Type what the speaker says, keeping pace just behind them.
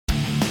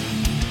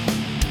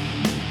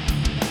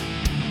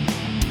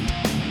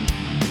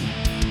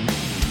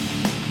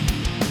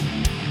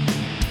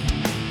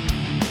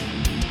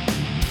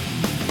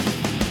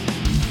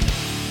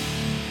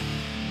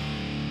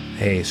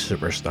Hey,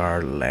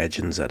 superstar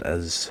legends, it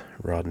is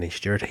Rodney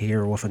Stewart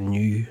here with a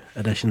new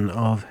edition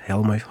of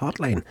Hellmouth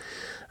Hotline.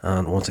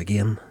 And once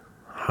again,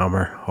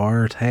 Hammer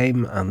Horror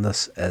time, and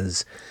this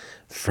is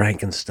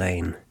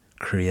Frankenstein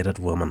Created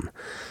Woman.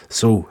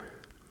 So,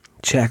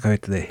 check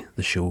out the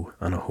show,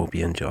 and I hope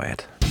you enjoy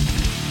it.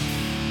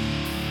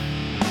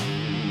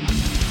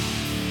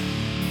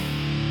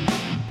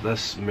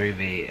 This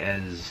movie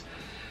is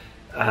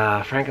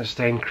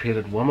Frankenstein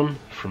Created Woman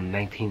from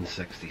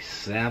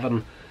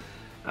 1967.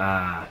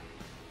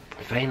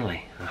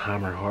 Finally, a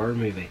Hammer horror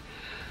movie.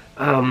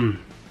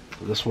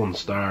 This one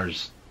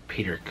stars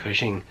Peter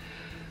Cushing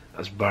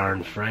as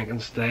Baron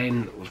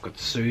Frankenstein. We've got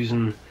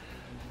Susan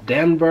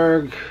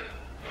Denberg,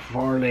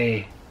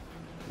 Farley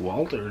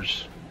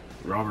Walters,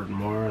 Robert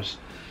Morris,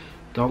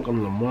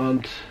 Duncan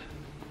Lamont,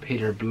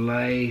 Peter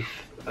Blythe.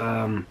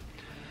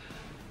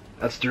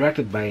 It's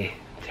directed by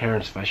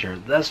Terence Fisher.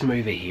 This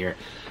movie here,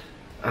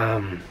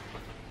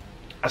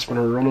 it's been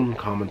a running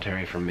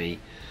commentary for me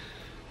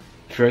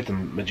throughout the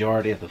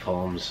majority of the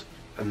films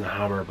in the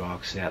Hammer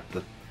box set,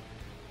 that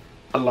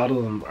a lot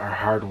of them are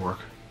hard work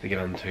to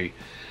get into,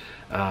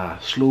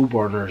 slow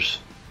burners.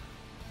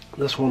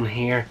 This one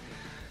here,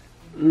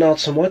 not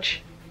so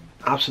much.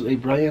 Absolutely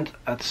brilliant.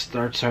 It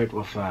starts out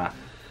with a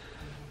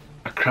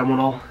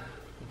criminal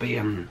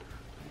being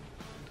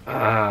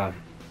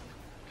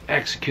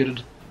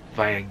executed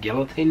via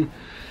guillotine,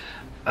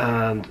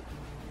 and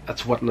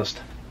it's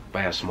witnessed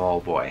by a small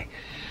boy.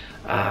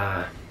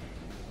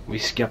 We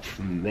skip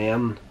from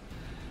then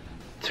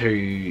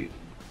to,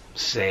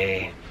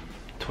 say,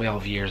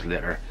 12 years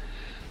later.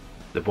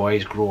 The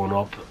boy's grown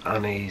up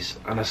and he's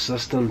an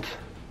assistant,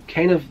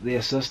 kind of the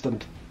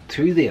assistant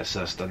to the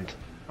assistant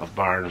of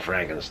Baron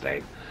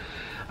Frankenstein.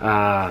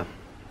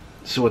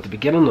 So at the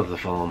beginning of the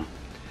film,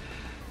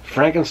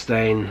 Baron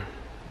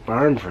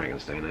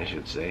Frankenstein I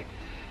should say,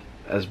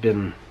 has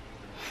been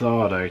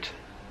thawed out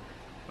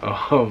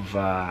of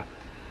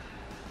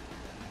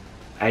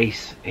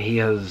ice.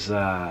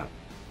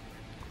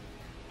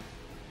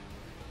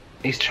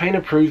 He's trying to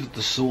prove that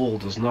the soul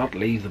does not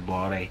leave the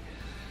body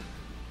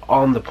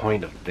on the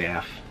point of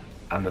death,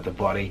 and that the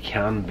body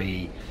can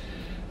be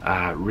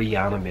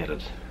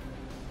reanimated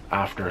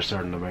after a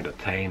certain amount of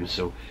time.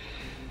 So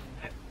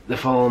the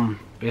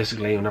film,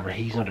 basically, whenever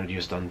he's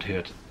introduced into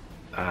it,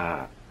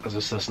 his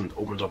assistant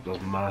opens up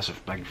this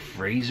massive big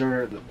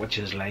freezer, which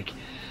is like,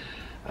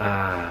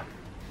 the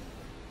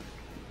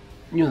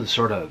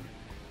sort of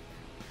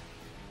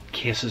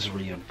cases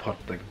where you put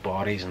like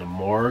bodies in a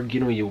morgue.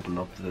 You open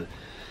up the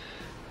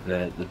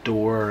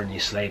door and you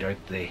slide out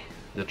the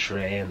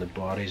tray and the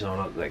bodies on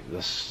it. Like,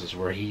 this is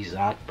where he's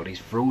at, but he's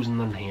frozen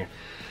in here.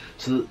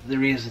 So they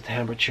raise the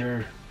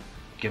temperature,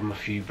 give him a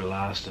few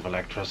blasts of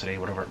electricity,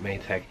 whatever it may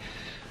take,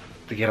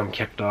 to get him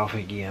kicked off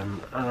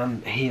again,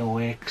 and he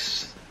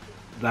awakes.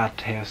 That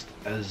test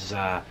is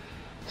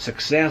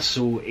success,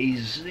 so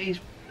he's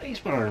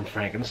Baron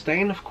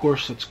Frankenstein. Of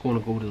course, it's going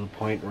to go to the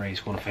point where he's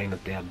going to find a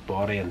dead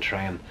body and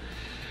try and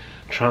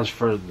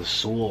transfer the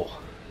soul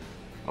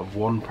of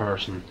one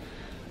person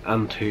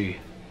into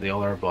the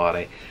other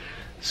body.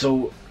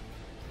 So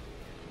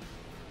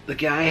the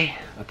guy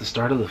at the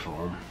start of the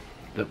film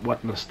that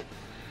witnessed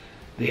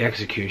the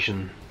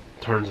execution,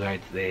 turns out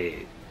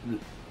the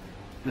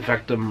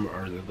victim,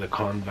 or the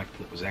convict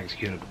that was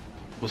executed,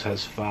 was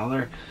his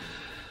father.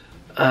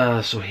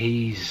 So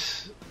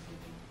he's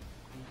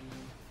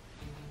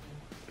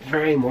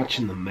very much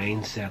in the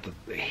mindset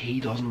that he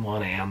doesn't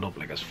want to end up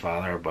like his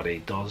father, but he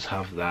does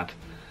have that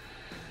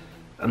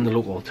in the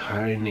local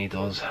town. He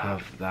does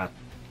have that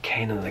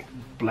kind of like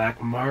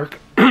black mark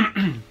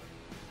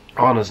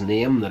on his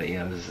name, that he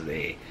is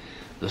the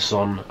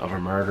son of a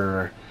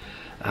murderer.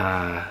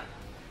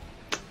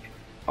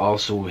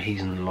 Also,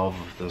 he's in love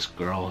with this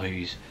girl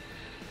whose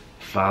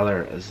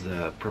father is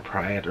the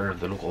proprietor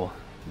of the local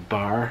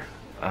bar,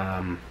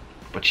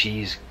 but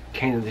she's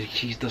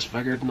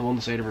disfigured on one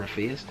side of her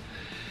face,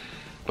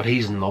 but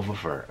he's in love with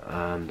her.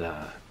 And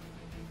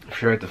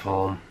throughout the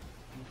film,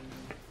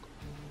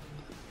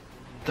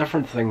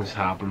 different things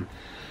happen.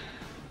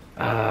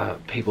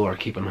 People are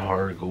keeping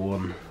her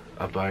going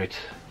about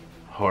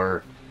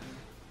her,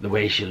 the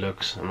way she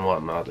looks and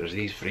whatnot. There's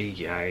these three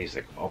guys,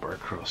 like upper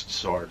crust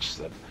sorts,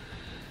 that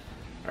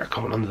are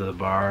coming into the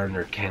bar, and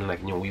they're kind of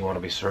like, we want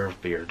to be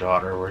served by your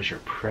daughter. Where's your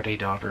pretty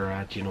daughter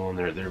at? And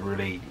they're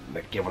really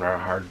like giving her a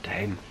hard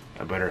time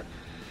about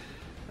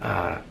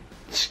her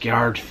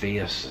scarred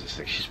face. It's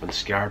like she's been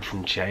scarred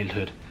from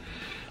childhood.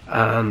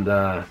 And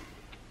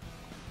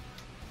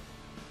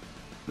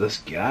this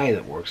guy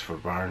that works for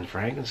Baron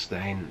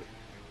Frankenstein,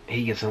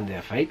 he gets into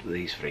a fight with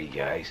these three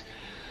guys,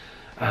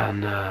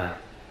 and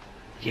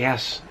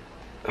yes,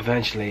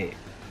 eventually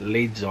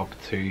leads up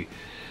to,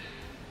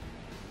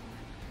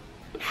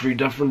 through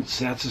different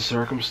sets of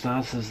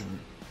circumstances,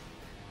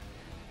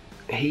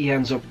 he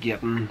ends up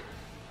getting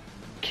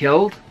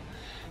killed.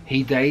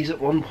 He dies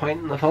at one point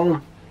in the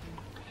film,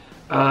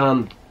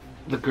 and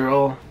the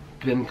girl,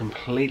 being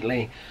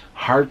completely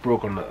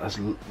heartbroken as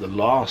the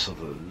loss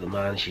of the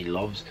man she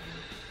loves,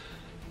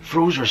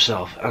 throws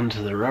herself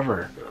into the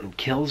river and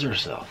kills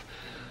herself.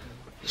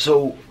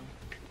 So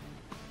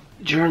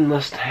during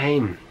this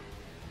time,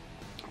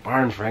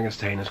 Baron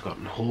Frankenstein has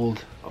gotten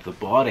hold of the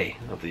body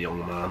of the young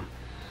man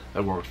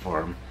that worked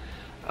for him,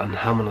 and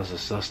him and his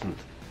assistant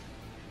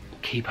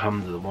keep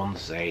him to the one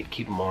side,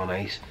 keep him on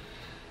ice,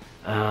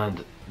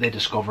 and they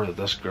discover that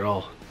this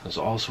girl has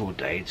also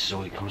died.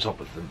 So he comes up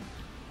with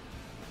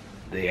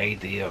the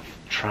idea of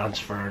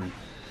transferring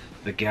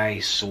the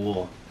guy's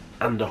soul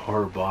into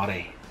her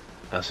body,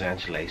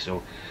 essentially.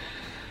 So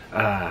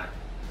the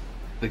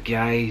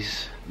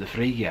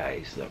three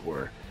guys that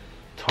were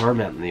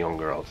tormenting the young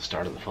girl at the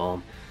start of the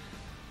film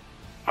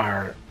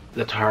are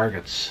the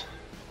targets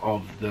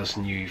of this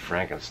new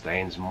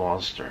Frankenstein's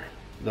monster.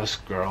 This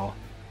girl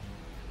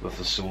with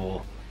the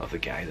soul of the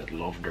guy that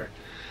loved her.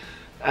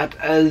 It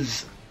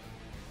is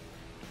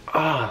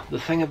the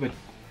thing about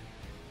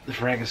the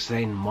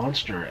Frankenstein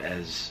monster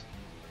is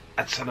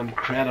it's an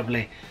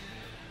incredibly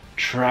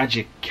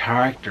tragic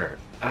character,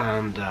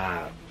 and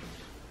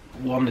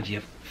one that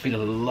you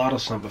feel a lot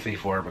of sympathy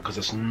for, because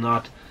it's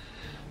none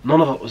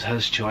of it was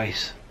his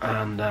choice.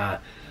 And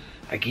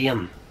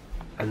again,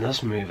 in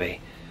this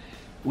movie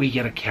we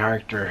get a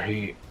character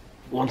who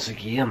once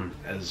again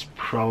is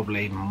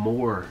probably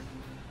more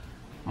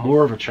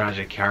of a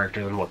tragic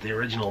character than what the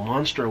original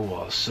monster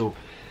was. So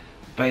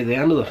by the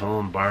end of the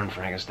film, Baron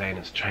Frankenstein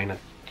is trying to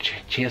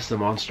chase the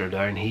monster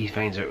down. He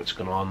finds out what's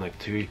going on. Like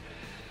two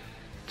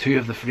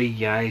of the three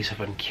guys have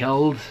been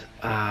killed.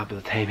 By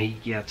the time he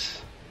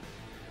gets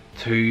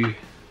to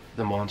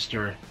the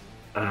monster,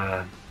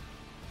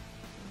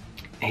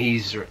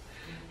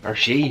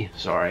 she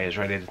is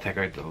ready to take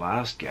out the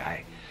last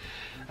guy,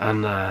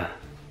 and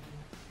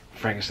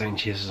Frankenstein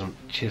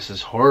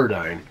chases her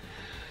down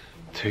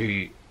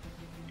to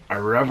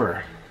a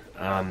river,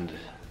 and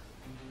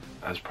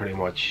as pretty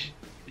much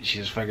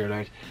she's figured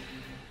out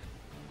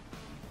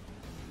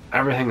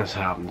everything that's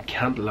happened,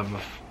 can't live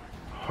with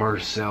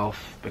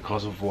herself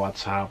because of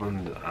what's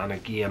happened, and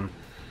again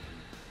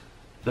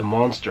the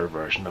monster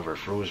version of her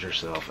throws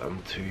herself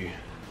into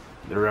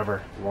the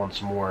river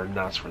once more, and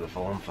that's where the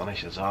film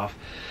finishes off.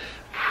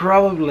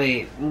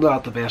 Probably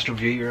not the best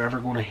review you're ever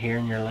going to hear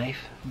in your life,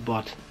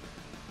 but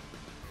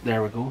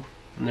there we go,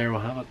 and there we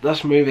have it.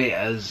 This movie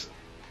is,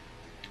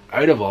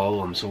 out of all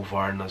of them so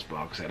far in this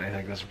box set, I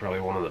think this is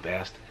probably one of the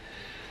best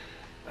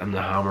in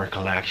the Hammer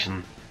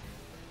collection,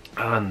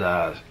 and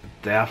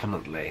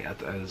definitely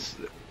it is.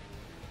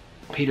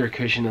 Peter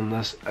Cushing in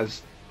this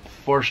is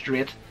first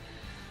rate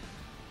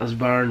as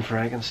Baron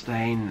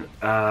Frankenstein,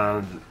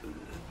 and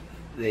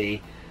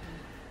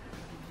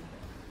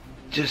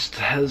just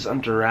his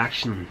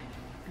interaction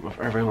with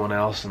everyone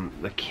else and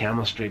the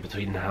chemistry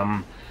between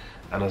him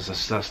and his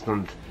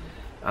assistant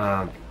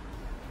and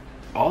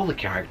all the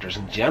characters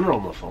in general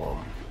in the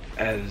film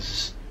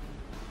is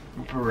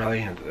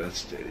brilliant.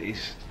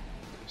 He's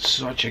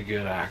such a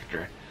good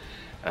actor,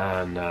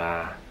 and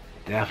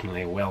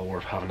definitely well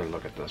worth having a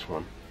look at this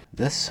one.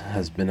 This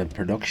has been a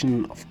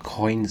production of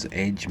Coins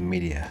Edge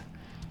Media.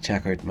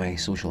 Check out my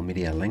social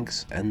media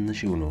links in the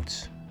show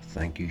notes.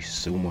 Thank you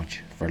so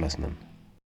much for listening.